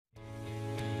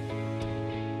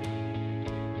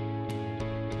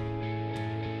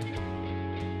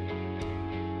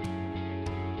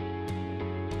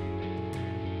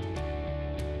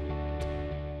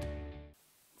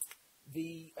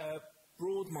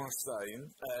Broadmarsh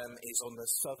Zone is on the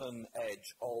southern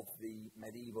edge of the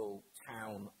medieval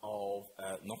town of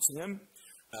Nottingham.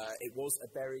 It was a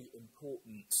very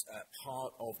important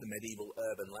part of the medieval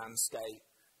urban landscape.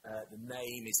 The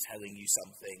name is telling you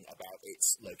something about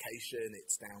its location.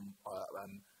 It's down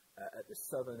at the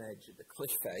southern edge of the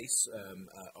cliff face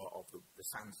of the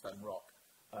sandstone rock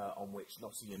on which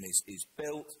Nottingham is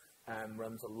built, and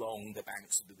runs along the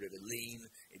banks of the River Leen.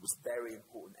 It was a very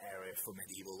important area for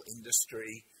medieval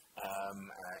industry,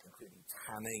 including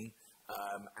tanning,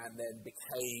 and then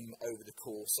became, over the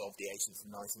course of the 18th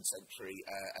and 19th century,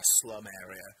 a slum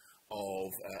area of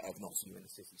Nottingham in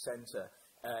the city centre.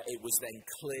 It was then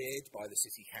cleared by the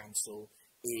City Council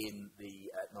in the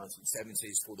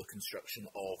 1970s for the construction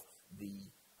of the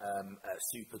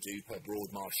super-duper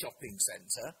Broadmarsh shopping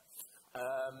centre.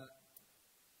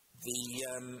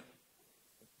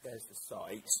 There's the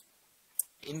site.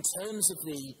 In terms of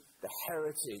the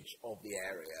heritage of the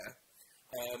area,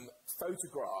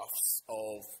 photographs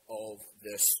of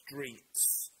the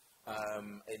streets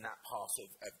in that part of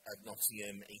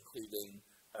Nottingham, including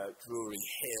Drury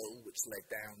Hill, which led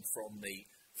down from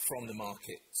the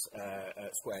market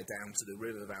square down to the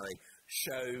river valley,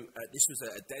 show this was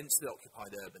a densely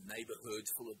occupied urban neighbourhood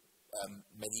full of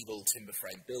medieval timber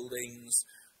frame buildings.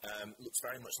 Looks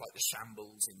very much like the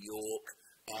Shambles in York,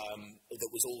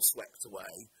 that was all swept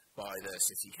away by the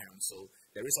City Council.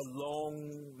 There is a long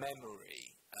memory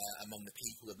among the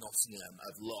people of Nottingham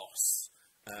of loss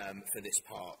for this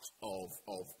part of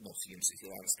Nottingham city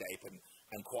landscape,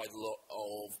 and quite a lot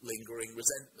of lingering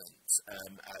resentment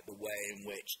at the way in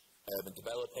which urban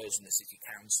developers and the City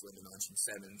Council in the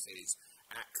 1970s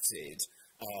acted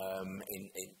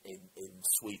in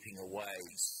sweeping away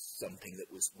something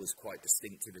that was quite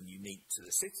distinctive and unique to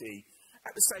the city.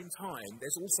 At the same time,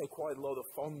 there's also quite a lot of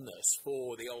fondness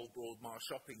for the old Broadmarsh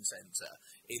shopping centre.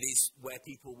 It is where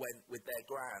people went with their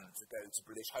gran to go to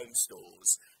British Home Stores,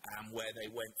 and where they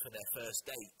went for their first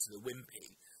date to the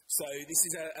Wimpy. So this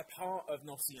is a part of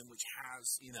Nottingham which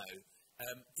has,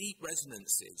 deep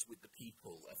resonances with the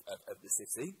people of the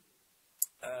city.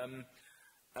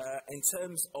 In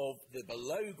terms of the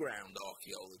below-ground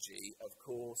archaeology, of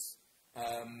course,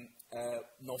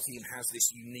 Nottingham has this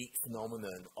unique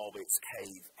phenomenon of its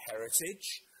cave heritage.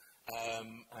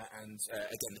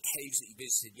 Again, the caves that you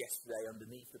visited yesterday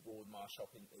underneath the Broadmarsh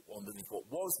underneath what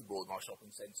was the Broadmarsh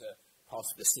Shopping Centre, part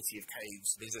of the City of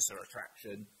Caves visitor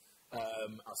attraction,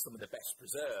 are some of the best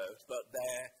preserved, but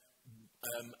there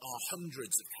are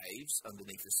hundreds of caves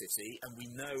underneath the city, and we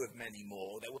know of many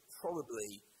more. There were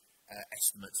probably,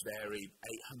 estimates vary,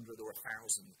 800 or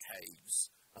 1,000 caves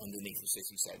underneath the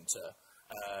city centre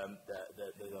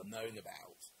that are known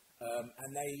about.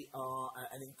 And they are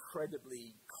an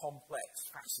incredibly complex,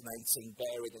 fascinating,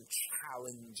 varied and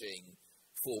challenging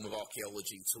form of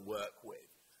archaeology to work with.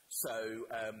 So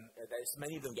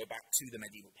many of them go back to the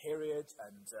medieval period,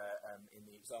 and in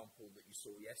the example that you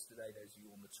saw yesterday, those of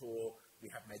you on the tour,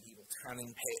 we have medieval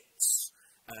tanning pits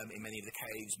in many of the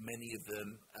caves. Many of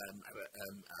them have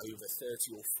over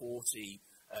 30 or 40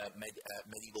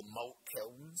 medieval malt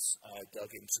kilns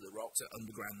dug into the rock, so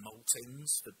underground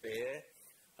maltings for beer.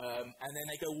 And then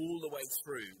they go all the way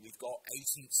through. We've got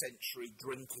 18th century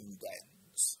drinking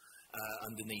dens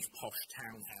underneath posh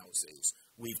townhouses.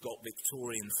 We've got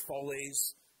Victorian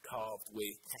follies carved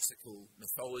with classical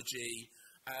mythology.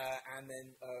 And then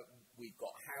we've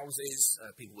got houses.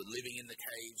 People were living in the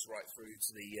caves right through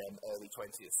to the early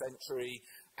 20th century.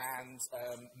 And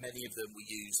many of them were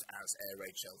used as air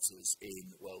raid shelters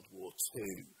in World War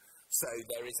II. So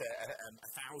there is a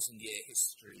 1,000-year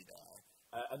history there.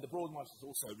 And the Broadmarsh is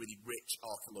also a really rich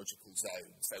archaeological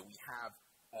zone. So we have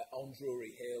on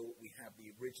Drury Hill, we have the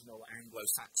original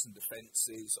Anglo-Saxon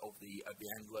defences of the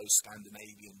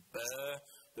Anglo-Scandinavian burh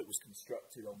that was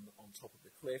constructed on top of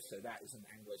the cliff. So that is an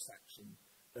Anglo-Saxon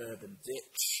urban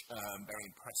ditch, very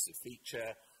impressive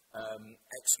feature.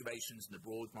 Excavations in the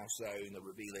Broadmarsh zone are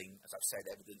revealing, as I've said,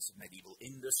 evidence of medieval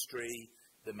industry.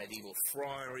 The medieval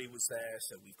friary was there,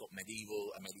 so we've got a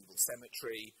medieval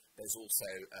cemetery. There's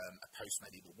also a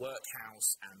post-medieval workhouse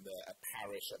and a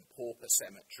parish and pauper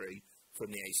cemetery from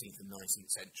the 18th and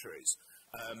 19th centuries.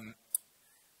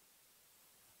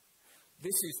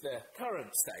 This is the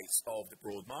current state of the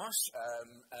Broadmarsh.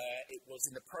 It was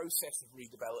in the process of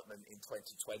redevelopment in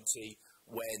 2020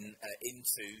 when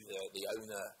the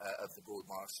owner of the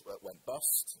Broadmarsh went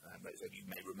bust. Most of you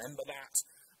may remember that.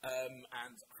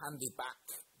 And handed back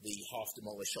the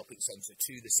half-demolished shopping centre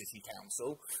to the City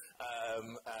Council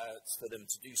for them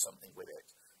to do something with it.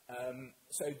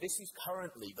 So this is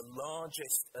currently the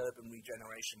largest urban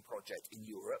regeneration project in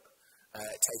Europe.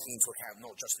 taking into account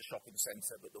not just the shopping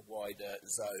centre but the wider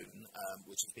zone,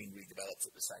 which is being redeveloped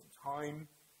at the same time.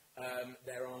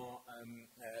 There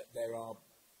are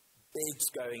bids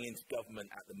going into government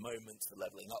at the moment, the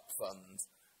Levelling Up Fund,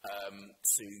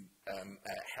 to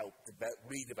help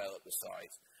redevelop the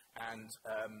site. And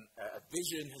a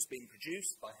vision has been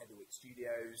produced by Heatherwick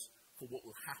Studios for what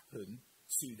will happen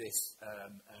to this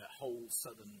whole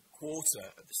southern quarter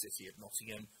of the city of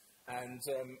Nottingham. And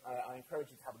I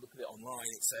encourage you to have a look at it online.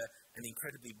 It's an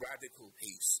incredibly radical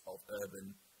piece of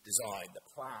urban design. The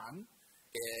plan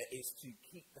is to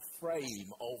keep the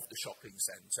frame of the shopping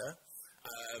centre,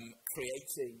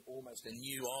 creating almost a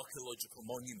new archaeological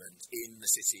monument in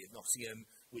the city of Nottingham,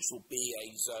 which will be a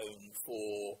zone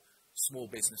for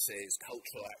small businesses,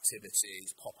 cultural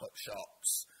activities, pop-up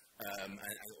shops, and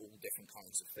all different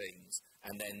kinds of things.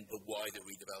 And then the wider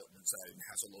redevelopment zone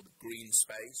has a lot of green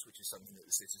space, which is something that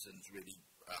the citizens really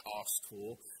asked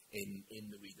for in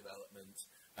the redevelopment,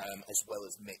 as well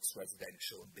as mixed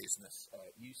residential and business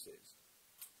uses.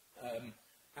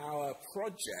 Our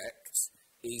project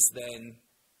is then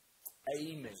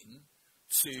aiming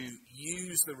to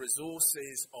use the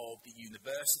resources of the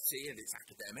university and its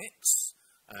academics.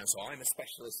 So I'm a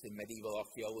specialist in medieval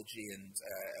archaeology and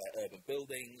urban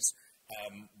buildings.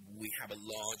 We have a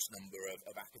large number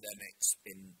of academics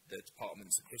in the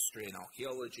departments of history and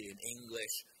archaeology and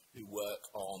English who work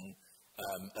on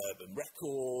urban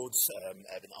records,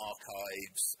 urban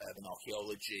archives, urban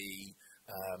archaeology,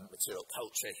 material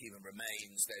culture, human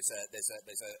remains. There's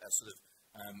a sort of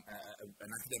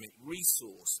an academic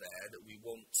resource there that we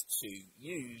want to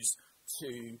use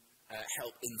to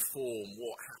help inform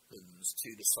what happens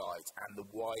to the site and the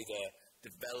wider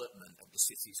development of the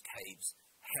city's caves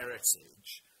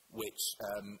heritage, which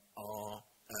are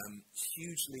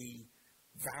hugely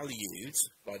valued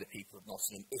by the people of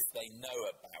Nottingham if they know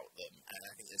about them. And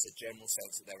I think there's a general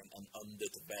sense that they're an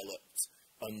underdeveloped,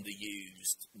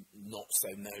 underused, not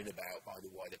so known about by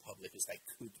the wider public as they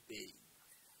could be.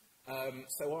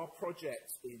 So our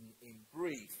project, in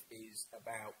brief, is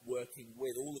about working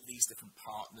with all of these different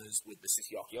partners, with the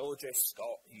city archaeologist,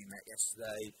 Scott, who you met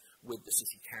yesterday, with the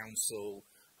city council,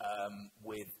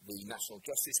 with the National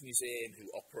Justice Museum, who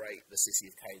operate the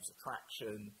City of Caves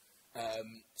attraction,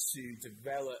 to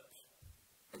develop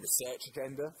a research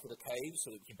agenda for the caves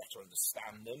so that we can better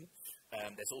understand them.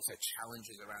 There's also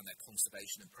challenges around their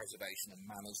conservation and preservation and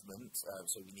management,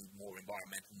 so we need more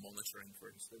environmental monitoring,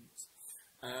 for instance.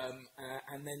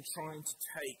 And then trying to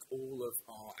take all of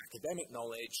our academic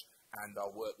knowledge and our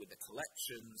work with the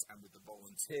collections and with the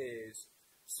volunteers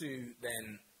to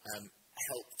then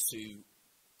help to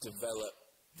develop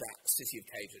that City of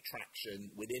Caves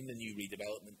attraction. Within the new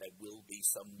redevelopment, there will be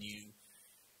some new,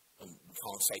 we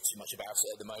can't say too much about it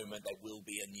at the moment, there will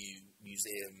be a new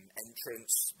museum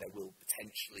entrance. There will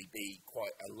potentially be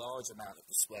quite a large amount of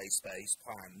display space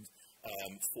planned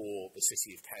for the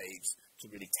City of Caves to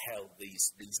really tell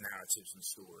these narratives and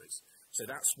stories. So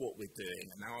that's what we're doing.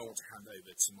 And now I want to hand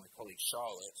over to my colleague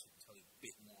Charlotte, who can tell you a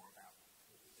bit more about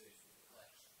what we're doing with the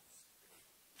collections.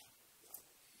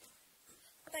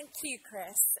 Thank you,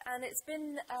 Chris. And it's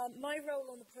been my role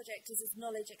on the project is as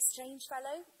Knowledge Exchange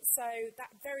Fellow. So that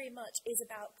very much is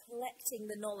about collecting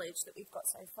the knowledge that we've got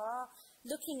so far,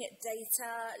 looking at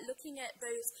data, looking at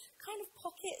those kind of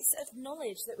pockets of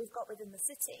knowledge that we've got within the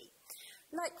city.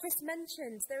 Like Chris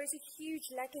mentioned, there is a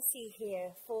huge legacy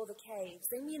here for the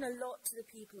caves. They mean a lot to the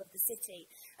people of the city,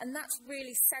 and that's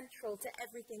really central to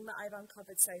everything that I've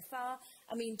uncovered so far.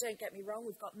 I mean, don't get me wrong,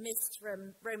 we've got myths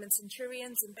from Roman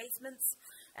centurions in basements,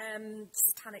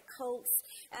 satanic cults,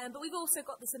 but we've also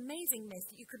got this amazing myth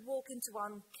that you could walk into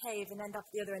one cave and end up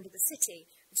at the other end of the city,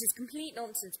 which is complete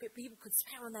nonsense, but people could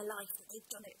swear on their life that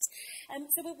they've done it.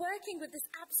 So we're working with this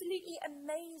absolutely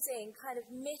amazing kind of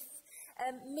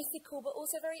mythical but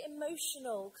also very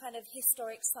emotional kind of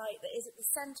historic site that is at the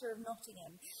centre of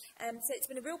Nottingham. So it's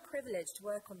been a real privilege to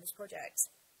work on this project.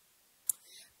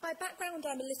 By background,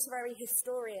 I'm a literary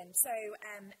historian, so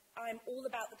I'm all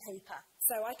about the paper.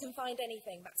 So I can find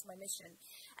anything, that's my mission.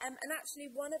 And actually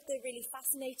one of the really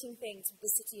fascinating things with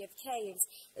the City of Caves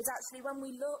is actually when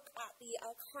we look at the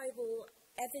archival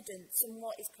evidence and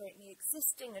what is currently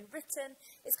existing and written,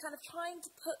 is kind of trying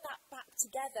to put that back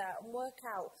together and work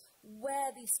out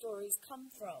where these stories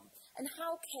come from and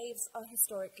how caves are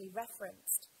historically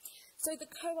referenced. So the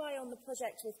co-I on the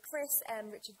project with Chris,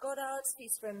 Richard Goddard,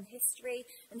 he's from history,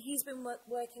 and he's been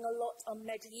working a lot on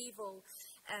medieval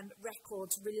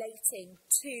records relating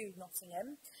to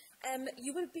Nottingham.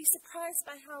 You would be surprised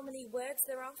by how many words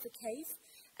there are for cave.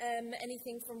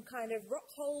 Anything from kind of rock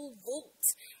hole, vault.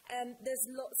 There's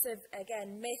lots of,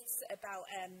 again, myths about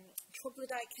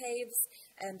troglodyte caves,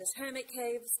 there's hermit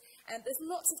caves. There's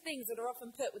lots of things that are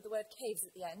often put with the word caves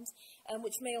at the end,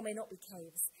 which may or may not be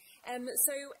caves.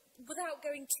 So without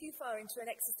going too far into an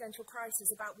existential crisis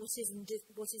about what is and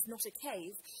what is not a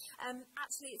cave,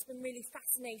 actually it's been really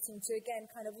fascinating to, again,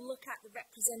 kind of look at the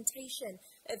representation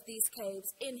of these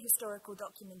caves in historical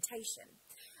documentation.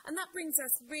 And that brings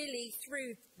us really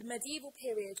through the medieval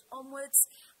period onwards,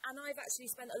 and I've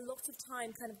actually spent a lot of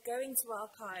time kind of going to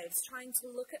archives, trying to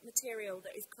look at material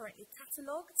that is currently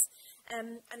catalogued.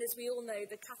 And as we all know,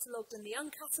 the catalogued and the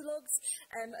uncatalogued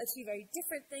are two very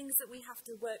different things that we have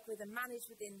to work with and manage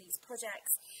within these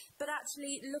projects. But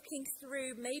actually looking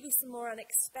through maybe some more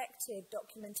unexpected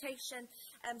documentation,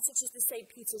 such as the St.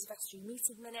 Peter's Vestry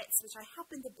meeting minutes, which I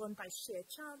happened upon by sheer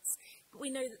chance. But we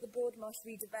know that the Broadmarsh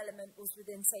redevelopment was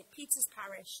within St. Peter's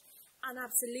Parish, and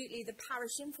absolutely the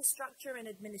parish infrastructure and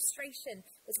administration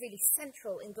was really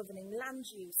central in governing land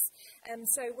use.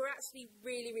 So we're actually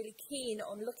really, really keen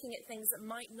on looking at things that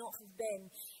might not have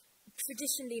been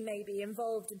traditionally maybe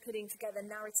involved in putting together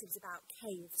narratives about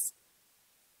caves.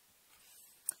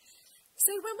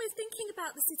 So when we're thinking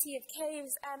about the City of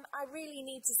Caves, I really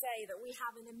need to say that we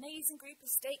have an amazing group of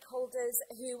stakeholders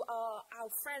who are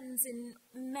our friends in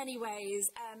many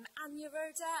ways. Anya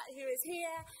Roda, who is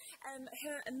here,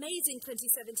 her amazing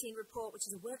 2017 report, which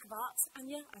is a work of art,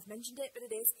 Anya, I've mentioned it, but it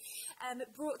is,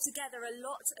 brought together a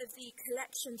lot of the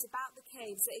collections about the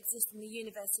caves that exist in the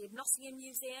University of Nottingham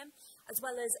Museum, as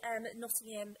well as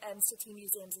Nottingham City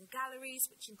Museums and Galleries,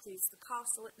 which includes the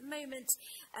castle at the moment.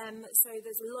 So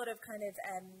there's a lot of kind of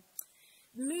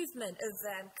movement of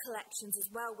collections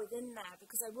as well within there,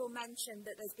 because I will mention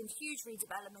that there's been huge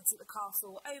redevelopments at the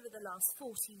castle over the last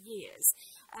 40 years,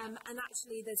 and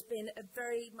actually there's been a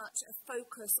very much a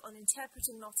focus on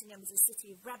interpreting Nottingham as a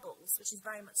city of rebels, which is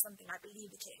very much something I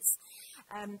believe it is.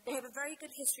 They have a very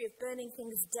good history of burning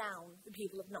things down, the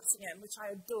people of Nottingham, which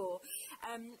I adore,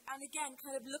 and again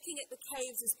kind of looking at the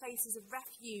caves as places of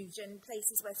refuge and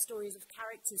places where stories of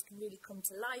characters can really come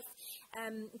to life,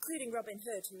 including Robin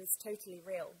Hood, who is totally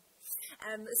real.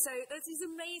 So there's these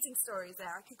amazing stories there.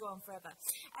 I could go on forever.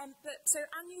 So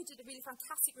Anu did a really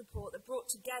fantastic report that brought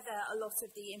together a lot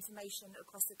of the information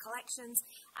across the collections,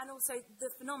 and also the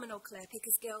phenomenal Claire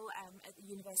Pickersgill at the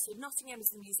University of Nottingham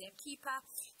as the museum keeper,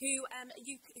 who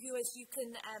as you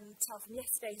can tell from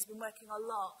yesterday, has been working a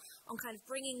lot on kind of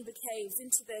bringing the caves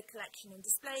into the collection and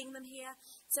displaying them here.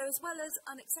 So as well as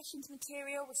unaccessioned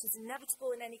material, which is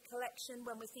inevitable in any collection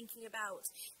when we're thinking about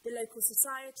the local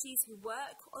societies who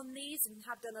work on these and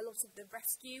have done a lot of the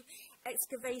rescue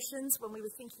excavations when we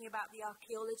were thinking about the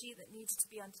archaeology that needed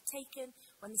to be undertaken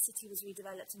when the city was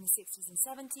redeveloped in the 60s and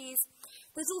 70s.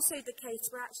 There's also the case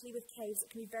where actually with caves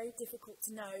it can be very difficult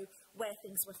to know where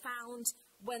things were found,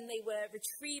 when they were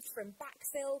retrieved from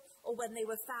backfill, or when they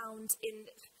were found in,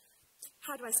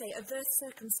 how do I say, adverse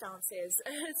circumstances.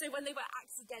 So when they were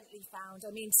accidentally found, I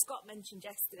mean, Scott mentioned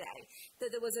yesterday that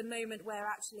there was a moment where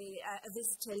actually a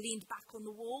visitor leaned back on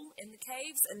the wall in the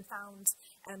caves and found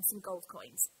some gold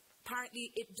coins.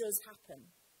 Apparently it does happen.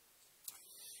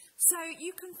 So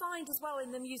you can find as well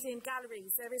in the museum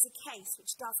galleries, there is a case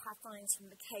which does have finds from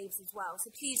the caves as well.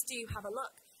 So please do have a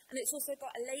look. And it's also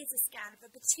got a laser scan of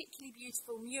a particularly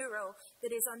beautiful mural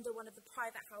that is under one of the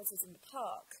private houses in the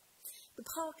park. The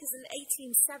park is an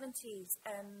 1870s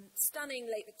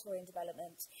stunning late Victorian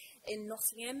development in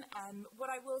Nottingham. What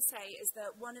I will say is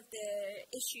that one of the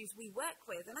issues we work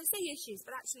with, and I say issues,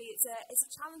 but actually it's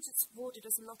a challenge that's afforded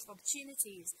us a lot of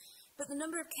opportunities, but the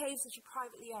number of caves which are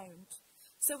privately owned.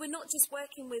 So we're not just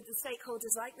working with the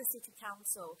stakeholders like the City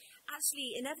Council.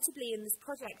 Actually, inevitably in this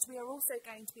project, we are also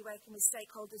going to be working with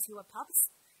stakeholders who are pubs.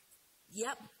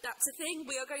 Yep, that's a thing.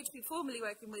 We are going to be formally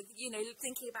working with,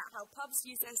 thinking about how pubs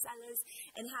use their cellars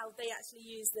and how they actually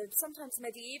use the sometimes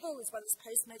medieval as well as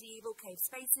post-medieval cave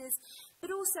spaces, but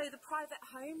also the private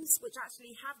homes which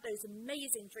actually have those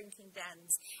amazing drinking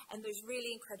dens and those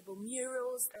really incredible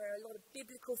murals. There are a lot of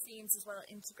biblical themes as well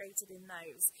integrated in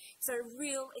those. So a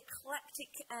real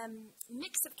eclectic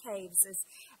mix of caves,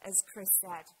 as Chris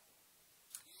said.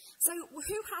 So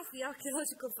who has the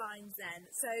archaeological finds then?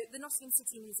 So the Nottingham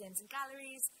City Museums and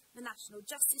Galleries, the National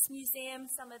Justice Museum,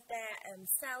 some of their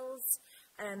cells,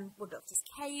 not just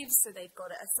caves, so they've got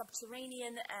a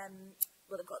subterranean,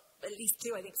 they've got at least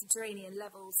two, I think, subterranean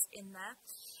levels in there.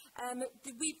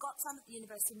 We've got some at the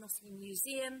University of Nottingham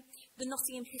Museum, the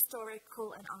Nottingham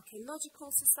Historical and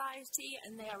Archaeological Society,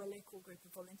 and they are a local group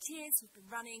of volunteers who've been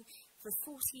running for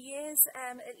 40 years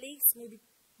at least, maybe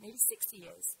 60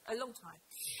 years, a long time.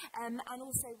 And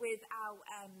also with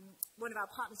one of our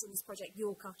partners in this project,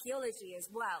 York Archaeology as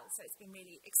well. So it's been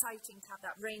really exciting to have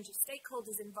that range of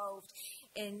stakeholders involved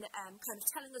in kind of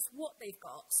telling us what they've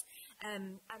got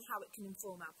and how it can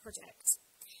inform our project.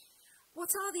 What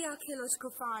are the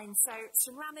archaeological finds? So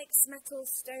ceramics,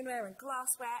 metals, stoneware and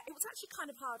glassware. It was actually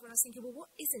kind of hard when I was thinking, well,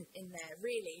 what isn't in there,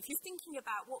 really? If you're thinking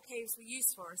about what caves were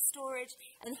used for as storage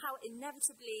and how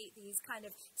inevitably these kind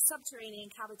of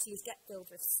subterranean cavities get filled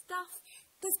with stuff,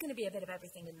 there's going to be a bit of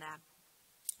everything in there.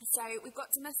 So we've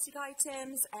got domestic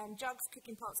items, jugs,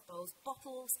 cooking pots, bowls,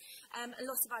 bottles, a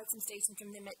lot of items dating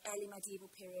from the early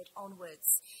medieval period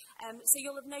onwards. So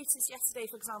you'll have noticed yesterday,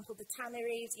 for example, the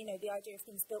tanneries, the idea of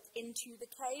things built into the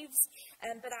caves,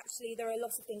 but actually there are a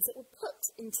lot of things that were put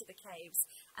into the caves,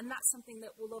 and that's something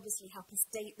that will obviously help us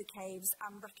date the caves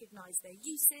and recognise their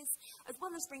uses, as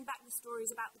well as bring back the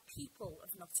stories about the people of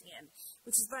Nottingham,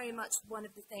 which is very much one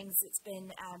of the things that's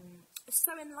been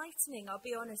so enlightening, I'll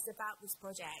be honest, about this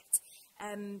project.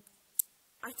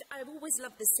 I've always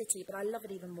loved this city, but I love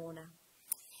it even more now.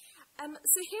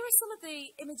 So here are some of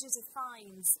the images of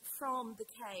finds from the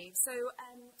cave. So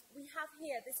we have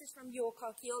here, this is from York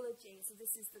Archaeology, so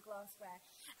this is the glassware.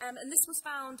 And this was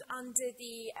found under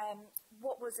the,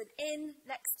 what was an inn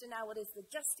next to now what is the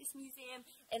Justice Museum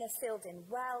in a filled-in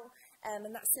well, and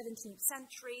that's 17th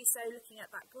century, so looking at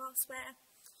that glassware.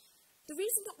 The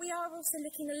reason that we are also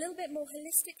looking a little bit more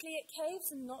holistically at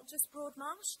caves and not just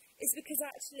Broadmarsh is because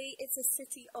actually it's a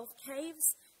city of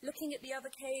caves. Looking at the other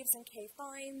caves and cave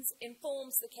finds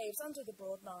informs the caves under the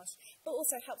Broadmarsh, but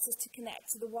also helps us to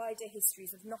connect to the wider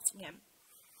histories of Nottingham.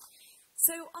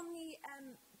 So on the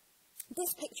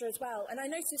this picture as well, and I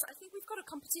noticed, I think we've got a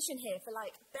competition here for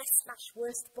like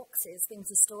best/worst boxes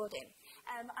things are stored in.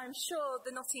 I'm sure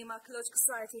the Nottingham Archaeological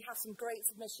Society have some great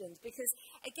submissions because,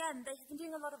 again, they've been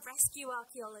doing a lot of rescue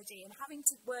archaeology and having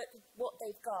to work with what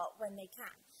they've got when they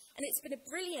can. And it's been a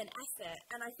brilliant effort,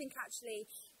 and I think actually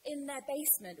in their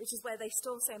basement, which is where they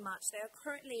store so much, they are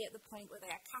currently at the point where they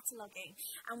are cataloguing,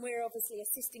 and we're obviously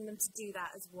assisting them to do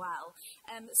that as well.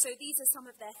 So these are some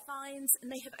of their finds, and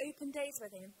they have open days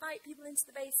where they invite people into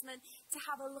the basement to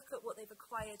have a look at what they've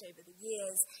acquired over the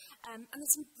years. And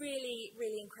there's some really,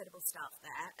 really incredible stuff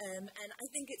there. And I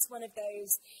think it's one of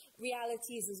those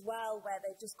realities as well where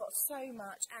they've just got so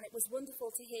much, and it was wonderful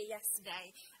to hear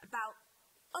yesterday about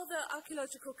other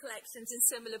archaeological collections in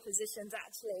similar positions,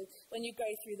 actually, when you go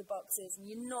through the boxes and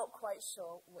you're not quite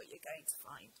sure what you're going to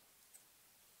find.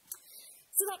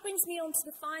 So that brings me on to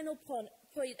the final point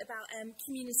about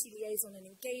community liaison and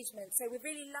engagement. So we're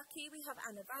really lucky. We have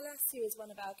Anna Vallas, who is one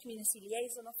of our community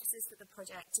liaison officers for the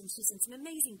project, and she's done some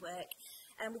amazing work.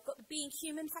 And we've got the Being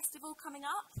Human Festival coming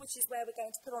up, which is where we're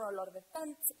going to put on a lot of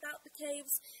events about the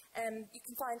caves. You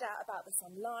can find out about this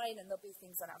online, and there'll be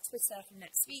things on our Twitter from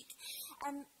next week.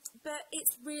 But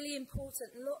it's really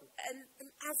important, and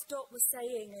as Dot was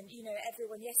saying, and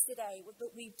everyone yesterday,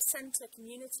 that we centre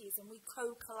communities and we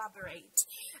co-collaborate.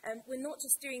 We're not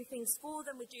just doing things for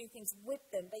them, we're doing things with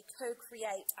them. They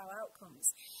co-create our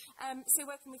outcomes. So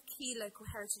working with key local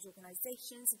heritage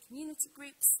organisations and community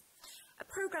groups, a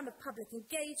programme of public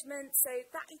engagement, so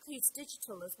that includes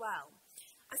digital as well.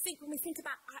 I think when we think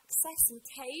about access in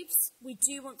caves, we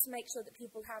do want to make sure that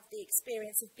people have the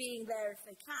experience of being there if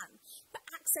they can. But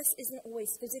access isn't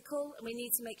always physical, and we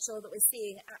need to make sure that we're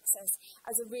seeing access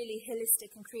as a really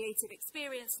holistic and creative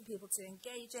experience for people to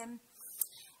engage in.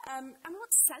 And we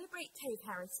want to celebrate cave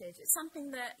heritage. It's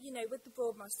something that, with the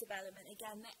Broadmarsh development,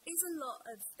 again,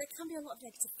 there can be a lot of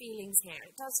negative feelings here.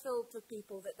 It does feel for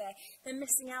people that they're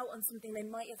missing out on something they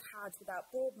might have had without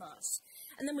Broadmarsh.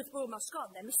 And then with Broadmarsh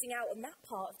gone, they're missing out on that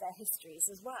part of their histories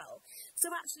as well.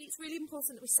 So actually, it's really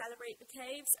important that we celebrate the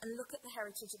caves and look at the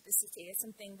heritage of the city as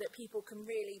something that people can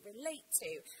really relate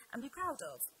to and be proud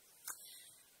of.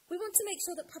 We want to make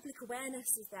sure that public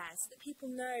awareness is there so that people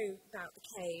know about the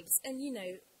caves. And,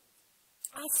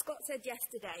 as Scott said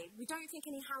yesterday, we don't think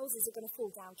any houses are going to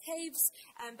fall down caves,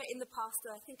 but in the past,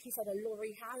 I think he said a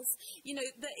lorry has.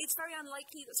 That it's very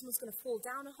unlikely that someone's going to fall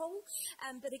down a hole.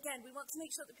 But again, we want to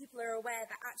make sure that people are aware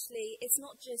that actually it's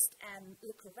not just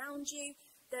look around you.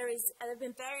 There have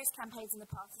been various campaigns in the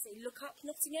past to say, look up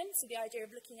Nottingham, so the idea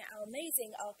of looking at our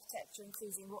amazing architecture,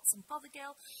 including what's in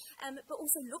Fothergill, but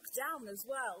also look down as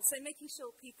well. So making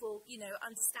sure people,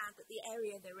 understand that the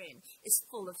area they're in is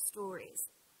full of stories.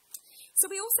 So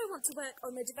we also want to work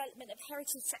on the development of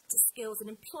heritage sector skills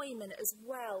and employment as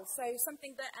well. So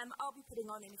something that I'll be putting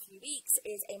on in a few weeks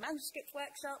is a manuscript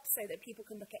workshop so that people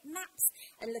can look at maps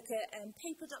and look at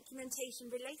paper documentation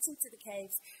relating to the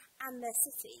caves and their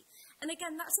city. And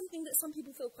again, that's something that some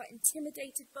people feel quite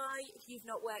intimidated by if you've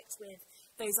not worked with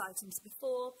those items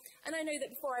before. And I know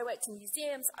that before I worked in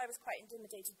museums, I was quite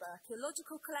intimidated by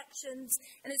archaeological collections,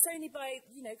 and it's only by,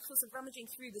 sort of rummaging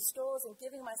through the stores and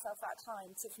giving myself that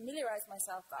time to familiarise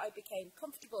myself that I became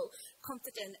comfortable,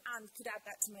 confident, and could add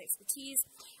that to my expertise.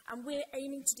 And we're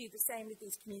aiming to do the same with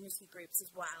these community groups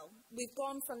as well. We've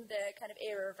gone from the kind of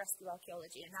era of rescue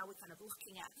archaeology, and now we're kind of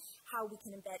looking at how we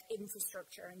can embed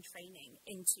infrastructure and training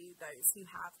into those who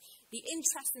have the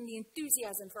interest and the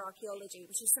enthusiasm for archaeology,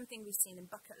 which is something we've seen in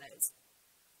bucket loads.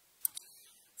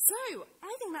 So,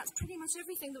 I think that's pretty much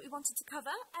everything that we wanted to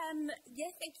cover.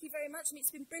 Thank you very much.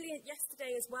 It's been brilliant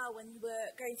yesterday as well when you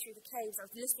were going through the caves. I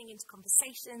was listening into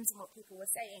conversations and what people were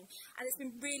saying. And it's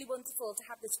been really wonderful to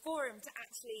have this forum to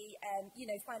actually,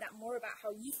 find out more about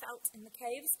how you felt in the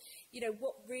caves.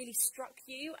 What really struck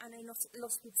you. I know a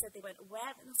lot of people said they weren't aware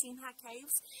that Nottingham had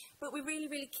caves. But we're really,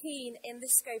 really keen in the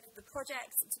scope of the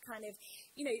project to kind of,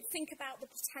 think about the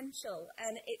potential.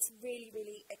 And it's really,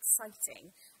 really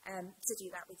exciting to do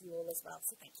that with you all as well.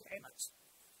 So thank you very much.